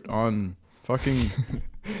Stewart on fucking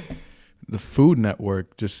the Food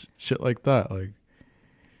Network, just shit like that. Like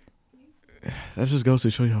that just goes to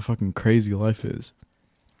show you how fucking crazy life is.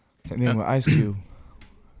 And then with Ice Cube,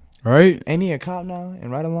 right? ain't he a cop now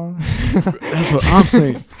and right along? That's what I'm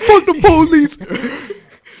saying. Fuck the police.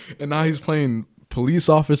 And now he's playing police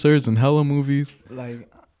officers in hella movies. Like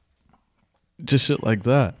just shit like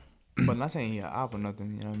that. But not saying he a op or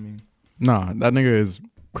nothing, you know what I mean? Nah, that nigga is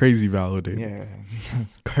crazy validated. Yeah.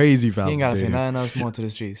 Crazy He validated. ain't gotta say nothing else more to the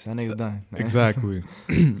streets. That nigga's done. Man. Exactly.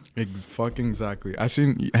 Fucking exactly.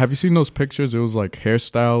 Have you seen those pictures? It was like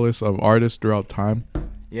hairstylists of artists throughout time.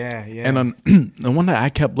 Yeah. And the one that I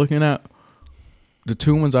kept looking at, the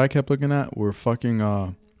two ones I kept looking at were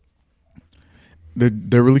fucking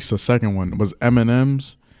they released a second one. It was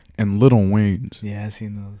Eminem's and Lil Wayne's. Yeah, I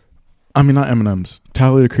seen those. I mean, not Eminem's.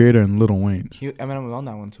 Tyler the Creator and Lil Wayne's. Eminem was on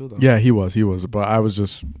that one too, though. Yeah, he was. But that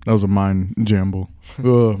was a mind jamble.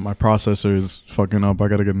 Ugh, my processor is fucking up. I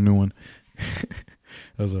gotta get a new one.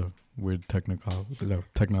 That was a weird technical joke.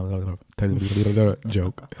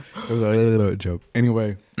 It was a joke.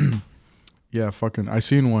 Anyway, yeah, fucking. I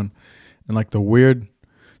seen one, and like the weird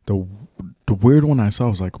one I saw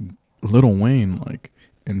was like Lil Wayne, like,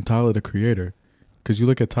 and Tyler the Creator. Because you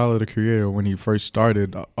look at Tyler the Creator when he first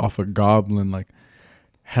started off of Goblin, like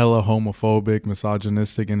hella homophobic,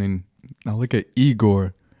 misogynistic, and then now look at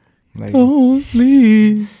Igor, like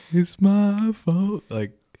only it's my fault.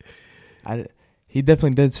 Like, he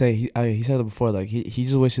definitely did say he said it before. Like he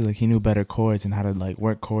just wishes like he knew better chords and how to like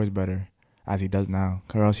work chords better as he does now.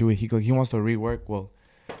 Cause or else he wants to rework. Well,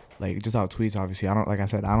 like just out tweets. Obviously, I don't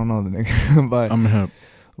know the nigga, but I'm hip.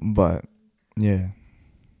 But yeah.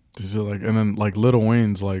 Just like, and then like Lil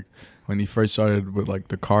Wayne's like when he first started with like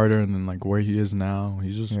the Carter, and then like where he is now,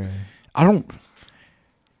 he's just that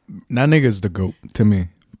nigga's the GOAT to me.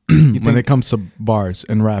 When it comes to bars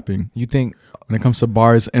and rapping, you think when it comes to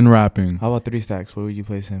bars and rapping, how about 3 Stacks? Where would you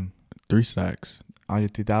place him? 3 Stacks. Andre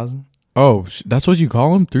 3000. Oh, that's what you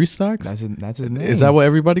call him, 3 Stacks. That's his name. Is that what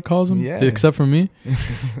everybody calls him? Yeah. Except for me.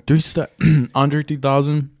 3 Stacks. Andre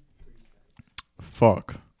 3000.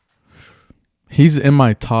 Fuck. He's in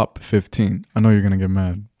my top 15. I know you're gonna get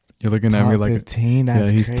mad. You're looking at me like 15. That's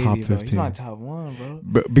he's crazy, top bro. 15. He's my top 1, bro.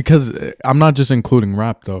 But because I'm not just including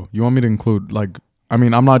rap though. You want me to include like? I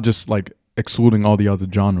mean, I'm not just like excluding all the other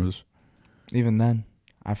genres. Even then,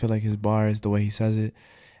 I feel like his bars, the way he says it,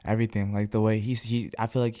 everything, like the way he. I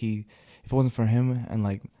feel like if it wasn't for him and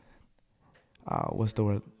like, what's the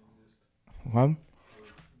word? What?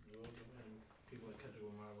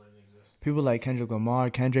 People like Kendrick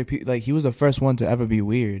Lamar, Kendrick, like he was the first one to ever be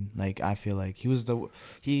weird. Like I feel like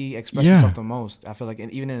he expressed himself the most. I feel like,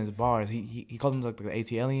 and even in his bars, he called them like the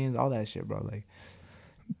AT aliens, all that shit, bro. Like,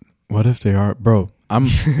 what if they are, bro?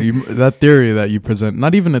 That theory that you present,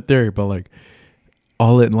 not even a theory, but like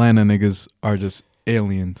all Atlanta niggas are just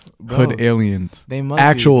aliens, bro, hood aliens. They must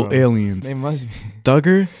actual be, aliens. They must be.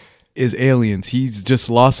 Duggar is aliens. He's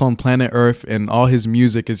just lost on planet Earth, and all his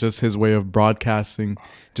music is just his way of broadcasting,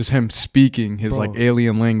 just him speaking his like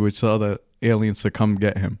alien language to other aliens to come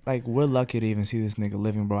get him. Like, we're lucky to even see this nigga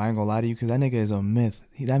living, bro. I ain't gonna lie to you, because that nigga is a myth.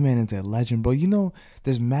 That man is a legend, bro. You know,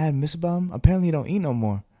 there's mad myths about him. Apparently, he don't eat no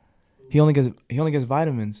more. He only gets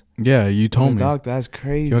vitamins. Yeah, you told me. Doctor, that's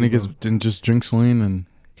crazy. He only just drinks lean, and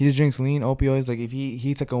he just drinks lean, opioids. Like if he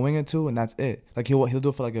eats like a wing or two, and that's it. Like he'll do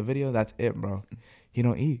it for like a video. That's it, bro. He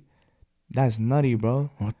don't eat. That's nutty, bro.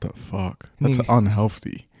 What the fuck? That's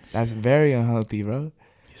unhealthy. That's very unhealthy, bro.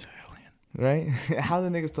 He's an alien, right? How the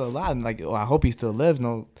nigga still alive? And like, I hope he still lives.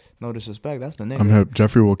 No disrespect. That's the nigga. I'm hip.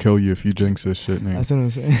 Jeffrey will kill you if you jinx this shit, nigga. That's what I'm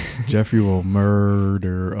saying. Jeffrey will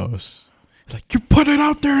murder us. Like, you put it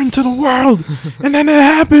out there into the world, and then it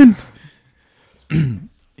happened.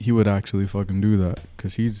 He would actually fucking do that,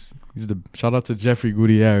 because he's the shout out to Jeffrey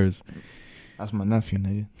Gutierrez. That's my nephew,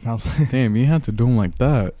 nigga. Damn, you had to do him like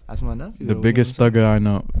that. That's my nephew. The biggest thugger I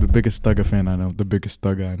know. The biggest thugger fan I know. The biggest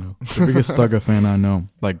thugger I know. The biggest thugger fan I know.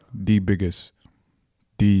 Like, the biggest.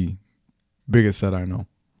 The biggest that I know.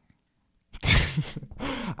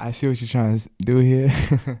 I see what you're trying to do here.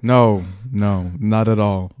 No, not at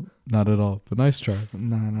all. Not at all. But nice try.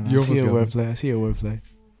 Nah. You I see your almost got wordplay. I see your wordplay.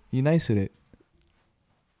 You nice with it.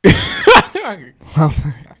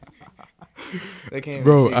 They can't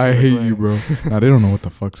Bro, even I see hate wordplay. you, bro. Nah, they don't know what the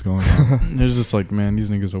fuck's going on. They're just like, man, these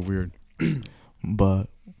niggas are weird. But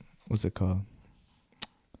what's it called?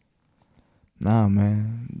 Nah,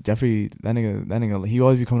 man. Jeffrey, that nigga, he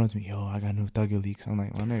always be coming up to me. Yo, I got new Thugger leaks. I'm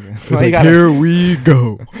like, my nigga. It's like, here we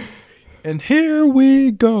go. And here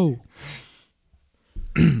we go.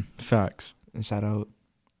 Facts. And shout out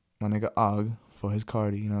my nigga Og for his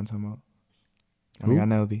Cardi. You know what I'm talking about? My Who? nigga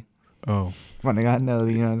Nelly. Oh. My nigga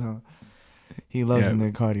Nelly. You know what I'm talking about? He loves Yeah.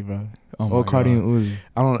 nigga Cardi, bro. Oh my Or Cardi God. and Uzi.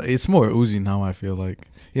 I don't know. It's more Uzi now, I feel like.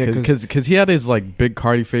 Yeah, Because he had his like big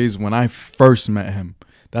Cardi phase when I first met him.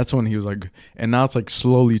 That's when he was like, and now it's like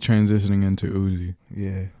slowly transitioning into Uzi.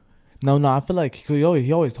 yeah. No, I feel like he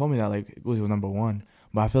always told me that like Uzi was number one,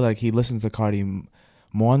 but I feel like he listens to Cardi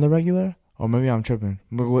more on the regular, or maybe I'm tripping.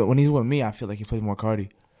 But when he's with me, I feel like he plays more Cardi.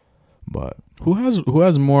 But Who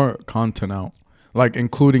has more content out, like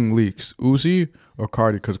including leaks, Uzi or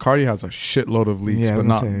Cardi? Because Cardi has a shitload of leaks, Yeah, I was but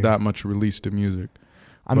not gonna say. that much released to music.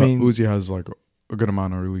 I But mean, Uzi has like a good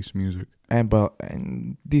amount of released music.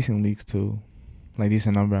 and decent leaks too, like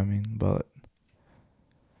decent number. I mean, but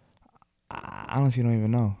I honestly don't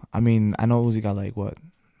even know. I mean, I know Uzi got like what,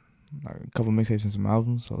 like a couple mixtapes and some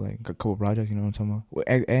albums, so like a couple projects. You know what I'm talking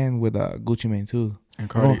about? And with Gucci Mane too. And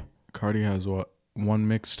Oh. Cardi has what, one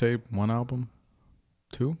mixtape, one album,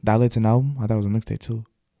 two? Dilate's an album. I thought it was a mixtape too.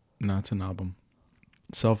 No, it's an album.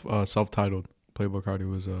 Self-titled. Playboy Cardi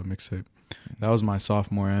was a mixtape. That was my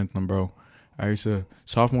sophomore anthem, bro. I used to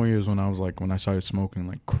sophomore years when I started smoking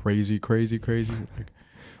like crazy.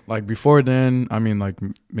 Like before then, I mean like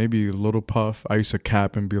maybe a little puff. I used to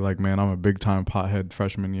cap and be like, man, I'm a big time pothead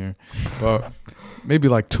freshman year. But maybe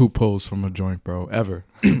like 2 pulls from a joint, bro, ever.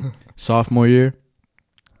 Sophomore year,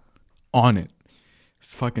 on it.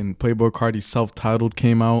 Fucking Playboy Cardi self-titled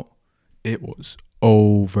came out. It was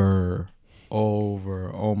over.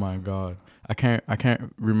 Oh my God. I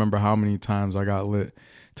can't remember how many times I got lit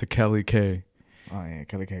to Kelly K. Oh yeah,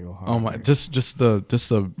 Kelly K go hard. Oh my, just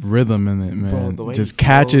the rhythm in it, man. Bro, the way just he flows,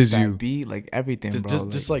 catches that you. beat, like everything, Just, bro.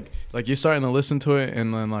 just like you're starting to listen to it,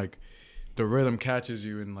 and then like the rhythm catches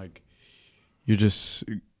you, and like you're just,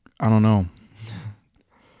 I don't know.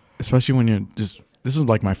 Especially when you're just, this is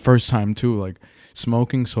like my first time too, like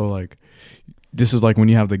smoking. So like, this is like when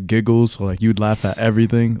you have the giggles, so like you'd laugh at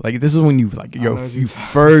everything. Like this is when you like you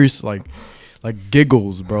first like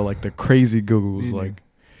giggles, bro, like the crazy giggles, Yeah. like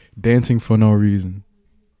dancing for no reason,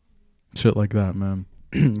 shit like that, man.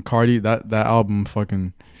 Cardi, that album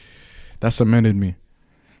fucking, that cemented me,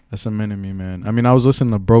 man. I mean, I was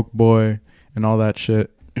listening to Broke Boy and all that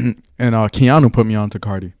shit, and Keanu put me on to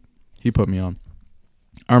Cardi. He put me on.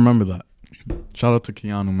 I remember that. Shout out to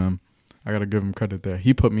Keanu, man. I gotta give him credit there.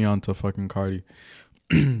 He put me on to fucking Cardi.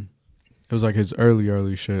 It was like his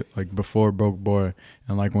early shit, like before Broke Boy,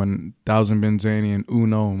 and like when Thousand Benzani and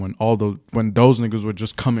Uno, and when those niggas were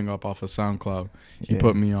just coming up off of SoundCloud, he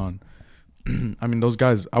put me on. I mean, those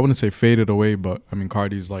guys, I wouldn't say faded away, but I mean,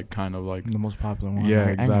 Cardi's like kind of like the most popular one. yeah, Like,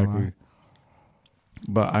 I ain't gonna exactly. lie.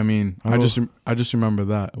 But I mean, Oh. I just remember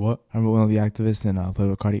that. What? I remember one of the activists in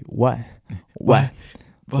Playboy Cardi. What? What?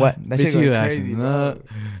 That shit you going acting crazy, nut.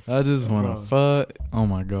 bro. I just wanna Bro. fuck. Oh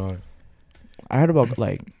my God. I heard about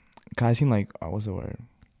like, cause I seen like, what's the word?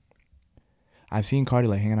 I've seen Cardi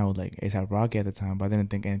like hanging out with like A$AP Rocky at the time, but I didn't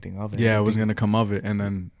think anything of it. Yeah, it was gonna come of it, and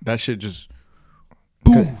then that shit just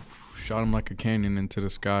boom, shot him like a canyon into the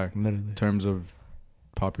sky Literally. in terms of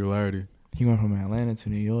popularity. He went from Atlanta to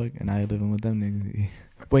New York, and now he living with them niggas.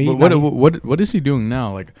 But what is he doing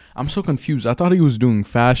now? Like, I'm so confused. I thought he was doing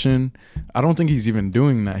fashion. I don't think he's even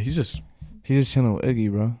doing that. He's just chilling with Iggy,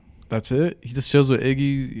 bro. that's it. He just chills with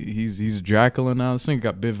Iggy. He's Dracula now. This thing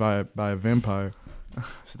got bit by a vampire.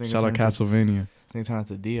 Shout out Castlevania. This nigga turned out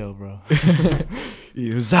to Dio, bro.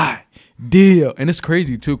 He was Dio, and it's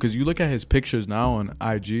crazy too because you look at his pictures now on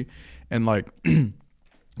IG, and like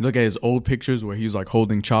look at his old pictures where he's like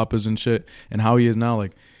holding choppers and shit, and how he is now.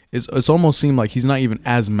 Like it's almost seemed like he's not even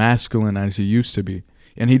as masculine as he used to be,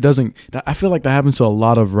 and he doesn't. I feel like that happens to a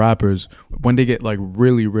lot of rappers when they get like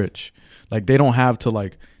really rich. Like they don't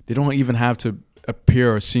even have to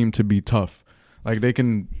appear or seem to be tough. Like they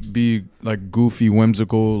can be like goofy,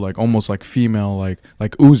 whimsical, like almost like female, like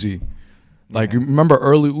Uzi. Like Yeah. you remember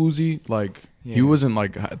early Uzi? Like he Yeah. wasn't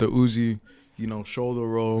like the Uzi, shoulder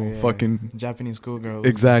roll, Yeah. fucking Japanese schoolgirl.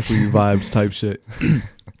 exactly vibes type shit.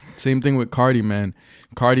 Same thing with Cardi, man.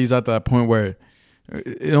 Cardi's at that point where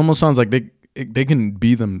it almost sounds like they can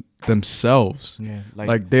be themselves. Yeah,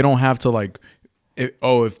 Like they don't have to like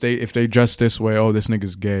if they dress this way, oh, this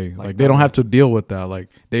nigga's gay. Like they don't Thugger. have to deal with that. Like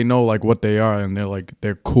they know like what they are, and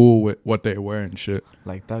they're cool with what they wear and shit.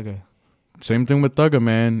 Like Thugger. Same thing with Thugger,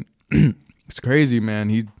 man. It's crazy,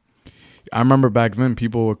 man. I remember back then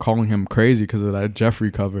people were calling him crazy because of that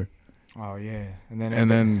Jeffrey cover. Oh yeah, and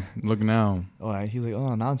then look now. Oh, he's like,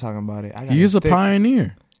 oh, now I'm talking about it. He is a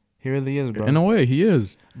pioneer. He really is, bro. In a way, he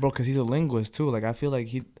is, bro. Because he's a linguist too. Like I feel like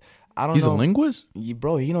I don't know. He's a linguist,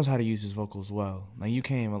 bro. He knows how to use his vocals well. Like you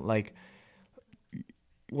can't even like.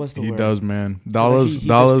 What's the word? He does, man. He Dollars.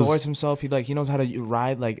 distorts himself. He knows how to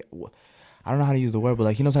ride like. I don't know how to use the word, but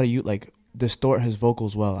like he knows how to use like distort his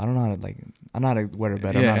vocals well. I don't know how to like. I'm not a word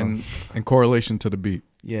better. Yeah, and in correlation to the beat.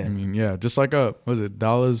 Yeah. I mean, yeah, just like what was it,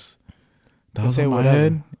 Dollars? Dollars say on my whatever.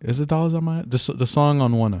 head? Is it Dollars on my head? The song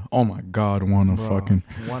on Wanna. Oh my God, Wanna Bro, fucking.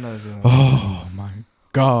 Wanna's Oh my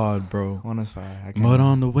God, bro. Wanna's fire. I can't Mud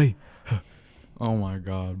on the way. Oh my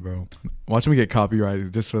God, bro. Watch me get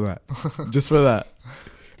copyrighted just for that. Just for that.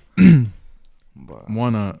 But,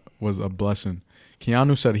 Wanna was a blessing.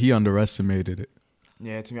 Keanu said he underestimated it.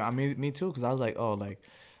 yeah, to me, I mean, me too, because I was like, oh, like.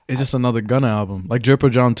 It's just another Gunna album. Like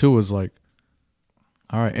Dripper John 2 was like,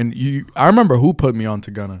 all right. And I remember who put me on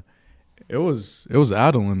to Gunna. It was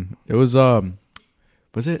Adeline. It was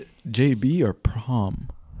it JB or Prom?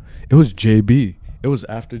 It was JB. It was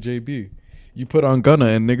after JB. You put on Gunna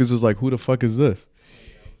and niggas was like, who the fuck is this?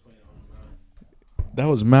 That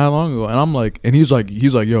was mad long ago. And I'm like, and he's like,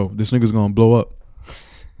 yo, this nigga's gonna blow up.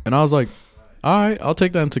 And I was like, all right, I'll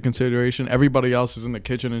take that into consideration. Everybody else is in the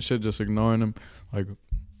kitchen and shit, just ignoring him. Like,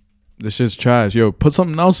 this shit's trash. Yo, put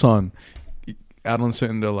something else on. Adeline's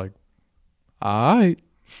sitting there like, all right.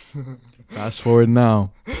 Fast forward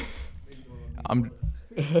now. I'm.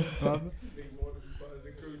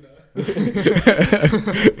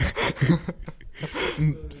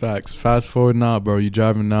 Facts. Fast forward now, bro. You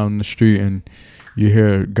driving down the street and you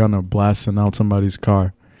hear Gunna blasting out somebody's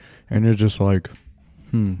car, and you're just like,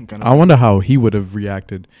 I wonder how he would have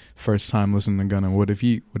reacted first time listening to Gunna. Would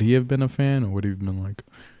he have been a fan, or would he have been like,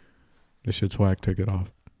 this shit's whack, take it off?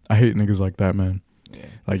 I hate niggas like that, man. Yeah.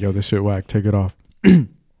 Like, yo, this shit whack, take it off.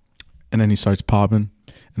 And then he starts popping,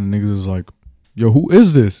 and the niggas is like, yo, who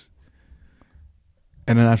is this?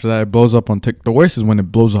 And then after that, it blows up on TikTok. The worst is when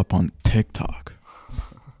it blows up on TikTok.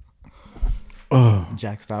 Oh,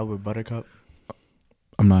 Jack Style with Buttercup.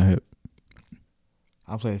 I'm not hip.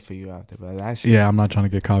 I'll play it for you after, but that shit. Yeah, I'm not trying to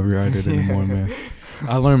get copyrighted anymore, man.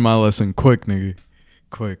 I learned my lesson quick, nigga.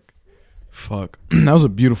 Quick. Fuck. That was a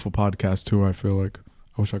beautiful podcast, too, I feel like.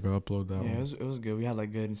 I wish I could upload that one. Yeah, it was good. We had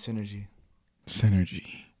like good synergy.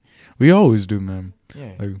 Synergy. We always do, man.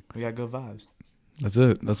 Yeah. Like, we got good vibes. that's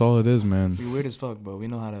it. That's all it is, man. We weird as fuck, but we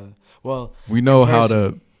know how to. Well, We know in how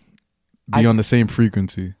person, to be on the same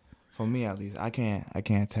frequency. For me, at least, I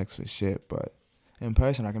can't text for shit, but in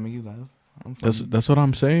person, I can make you laugh. I'm funny. That's what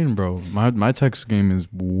I'm saying, bro. My text game is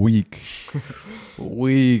weak.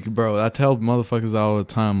 Weak, bro. I tell motherfuckers all the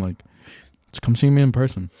time, like, just come see me in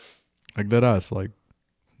person. Like, dead ass. Like,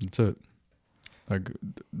 that's it. Like,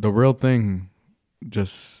 the real thing,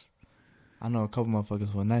 just... I know a couple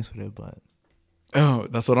motherfuckers were nice with it, but... Oh,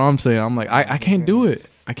 that's what I'm saying. I'm like, I can't do it.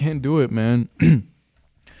 I can't do it, man.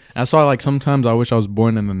 That's why, like, sometimes I wish I was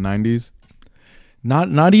born in the 90s.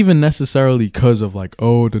 Not even necessarily because of, like,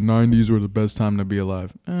 oh, the 90s were the best time to be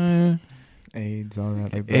alive. AIDS, all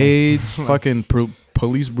that. Like AIDS, fucking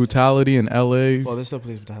police brutality in L.A. Well, there's still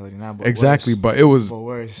police brutality now, but Exactly, worse. but it was... But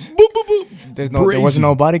worse. Boop, boop, boop. There Crazy. wasn't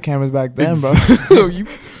no body cameras back then, bro.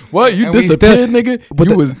 What? You And we disappeared, nigga? but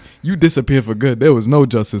You disappeared for good. There was no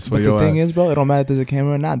justice for But your the thing ass. is, bro, it don't matter if there's a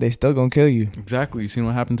camera or not. They still gonna kill you. Exactly. You seen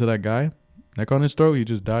what happened to that guy? Neck on his throat? He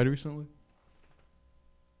just died recently?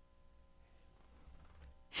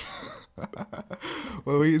 What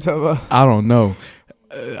were you talking about? I don't know.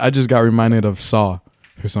 I just got reminded of Saw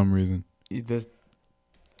for some reason.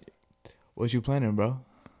 What you planning, bro?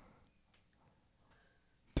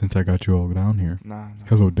 Since I got you all down here. Nah.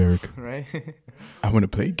 Hello, Derick. Right? I want to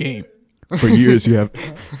play a game. For years you have...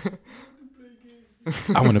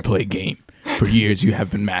 I want to play a game. For years you have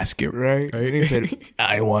been masking. Right? He said,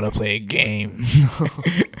 I want to play a game.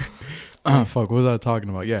 Fuck, what was I talking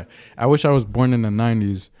about? Yeah. I wish I was born in the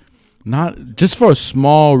 90s. Not just for a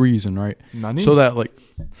small reason, right? Nani? So that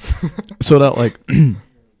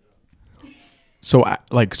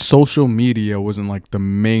social media wasn't like the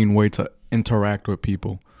main way to interact with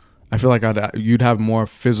people. I feel like you'd have more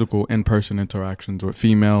physical in-person interactions with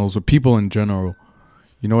females, with people in general.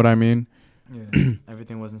 You know what I mean? Yeah.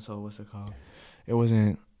 Everything wasn't so, what's it called? It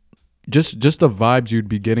wasn't. Just the vibes you'd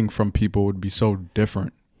be getting from people would be so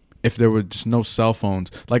different if there were just no cell phones.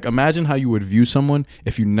 Like, imagine how you would view someone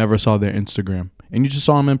if you never saw their Instagram, and you just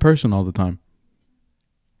saw him in person all the time.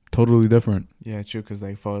 Totally different. Yeah, true. Because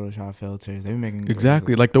like Photoshop filters, they be making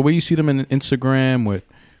Exactly. Like the way you see them in Instagram with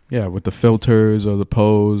the filters or the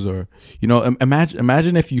pose, or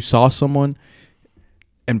imagine if you saw someone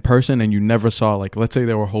in person and you never saw, like, let's say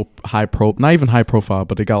they were not even high profile,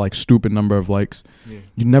 but they got like stupid number of likes. Yeah.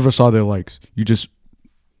 You never saw their likes. You just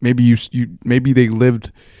maybe they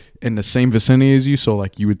lived in the same vicinity as you, so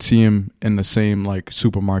like you would see him in the same like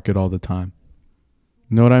supermarket all the time.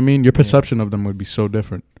 You know what I mean? Your perception of them would be so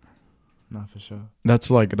different. Not for sure. That's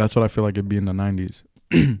what I feel like it'd be in the 90s.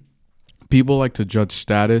 People like to judge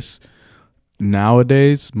status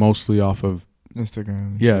nowadays mostly off of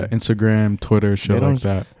Instagram. Yeah, Instagram, Twitter, shit like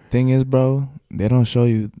that. Thing is, bro, they don't show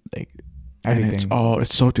you like everything. And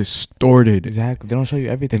it's so distorted. Exactly. They don't show you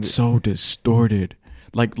everything. It's so distorted.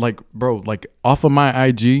 Like bro, like off of my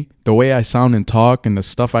IG, the way I sound and talk and the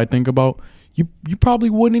stuff I think about, you probably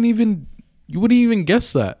wouldn't even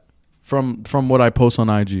guess that from what I post on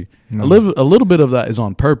IG. No. A little bit of that is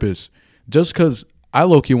on purpose, just because I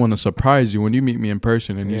low-key want to surprise you when you meet me in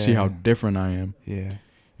person and you see how different I am. Yeah.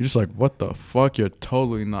 You're just like, what the fuck? You're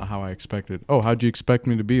totally not how I expected. Oh, how'd you expect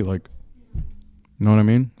me to be? Like, you know what I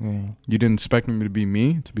mean? Yeah. You didn't expect me to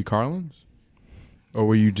be Carlin's? Or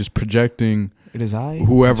were you just projecting It is I.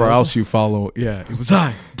 whoever else you follow? Yeah, it was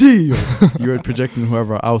I. Deal. You were projecting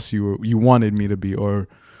whoever else you wanted me to be, or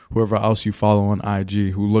whoever else you follow on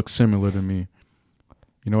IG who looks similar to me.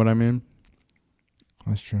 You know what I mean?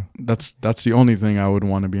 That's true. That's the only thing I would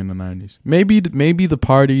want to be in the 90s. Maybe the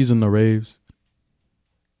parties and the raves.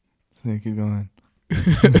 Yeah, keep going.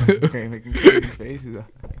 Okay, making crazy faces.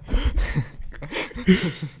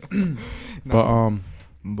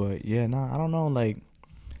 But yeah, I don't know. Like,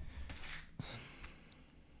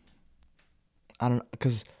 I don't,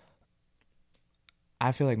 because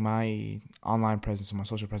I feel like my online presence or my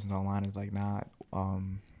social presence online is like not.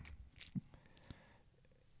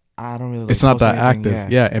 I don't really. Like, it's not that anything,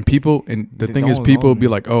 active. Yeah, and people, and the thing is, people will be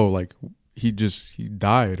like, oh, like he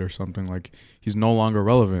died or something. Like he's no longer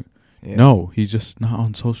relevant. Yeah. No, he's just not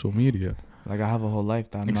on social media. Like I have a whole life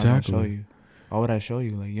that I'm not gonna show you. Why would I show you?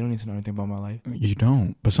 Like you don't need to know anything about my life. You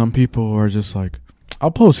don't. But some people are just like, I'll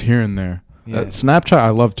post here and there. Yeah. Snapchat I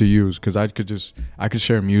love to use because I could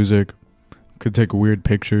share music, could take weird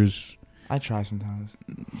pictures. I try sometimes.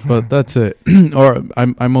 But that's it. Or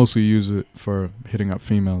I mostly use it for hitting up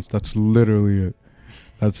females. That's literally it.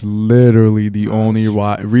 That's literally the only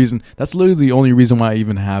reason. That's literally the only reason why I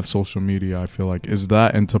even have social media. I feel like is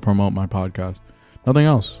that and to promote my podcast. Nothing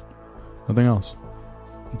else.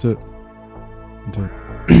 That's it.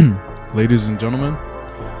 Ladies and gentlemen,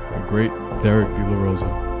 the great Derick De La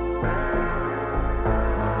Rosa.